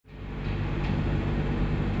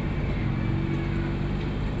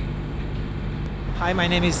Hi, my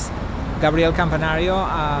name is Gabriel Campanario.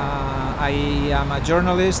 I am a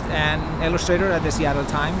journalist and illustrator at the Seattle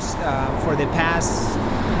Times. For the past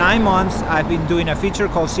 9 months, I've been doing a feature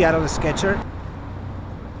called Seattle Sketcher.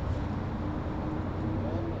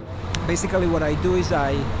 Basically, what I do is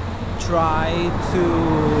I try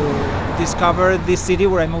to discover this city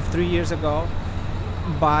where I moved 3 years ago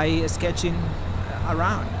by sketching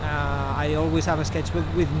around. I always have a sketchbook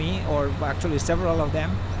with me, or actually several of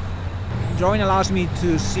them. Drawing allows me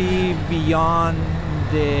to see beyond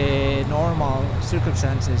the normal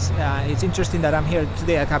circumstances. It's interesting that I'm here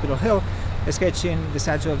today at Capitol Hill sketching the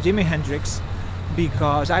statue of Jimi Hendrix,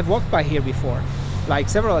 because I've walked by here before, like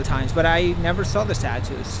several times, but I never saw the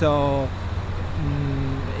statue. So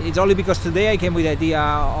it's only because today I came with the idea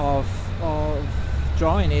of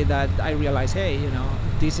drawing it that I realized, hey,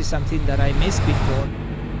 this is something that I missed before.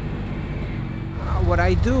 What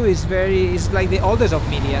I do is like the oldest of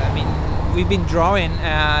media. I mean, we've been drawing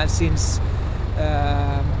since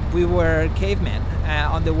we were cavemen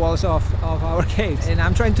on the walls of our caves. And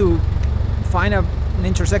I'm trying to find an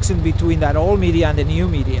intersection between that old media and the new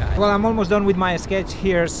media. Well, I'm almost done with my sketch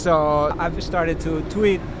here, so I've started to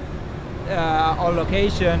tweet on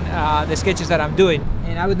location the sketches that I'm doing.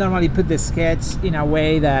 And I would normally put the sketch in a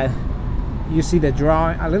way that you see the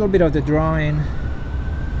drawing, a little bit of the drawing,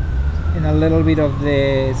 and a little bit of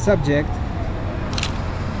the subject.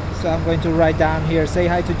 So I'm going to write down here, say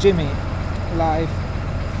hi to Jimmy, live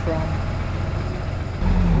from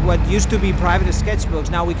what used to be private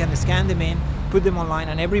sketchbooks. Now we can scan them in, put them online,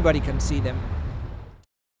 and everybody can see them.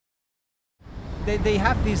 They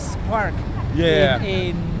have this park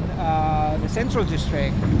in the Central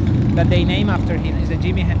District that they name after him. Is the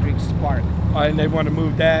Jimi Hendrix Park. Oh, and they want to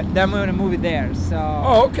move that? They want to move it there. So.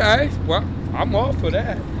 Oh, okay. Well, I'm all for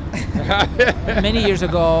that. Many years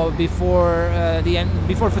ago, before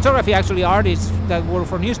before photography, actually, artists that work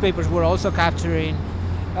for newspapers were also capturing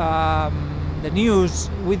the news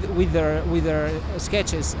with their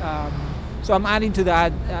sketches. So I'm adding to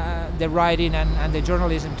that the writing and the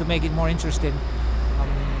journalism to make it more interesting.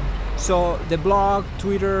 So the blog,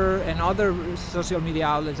 Twitter, and other social media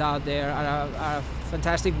outlets out there are a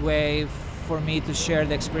fantastic way for me to share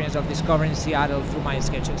the experience of discovering Seattle through my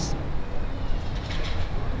sketches.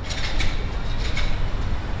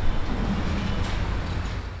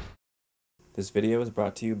 This video is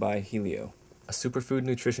brought to you by Helio, a superfood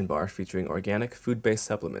nutrition bar featuring organic food-based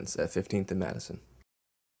supplements at 15th and Madison.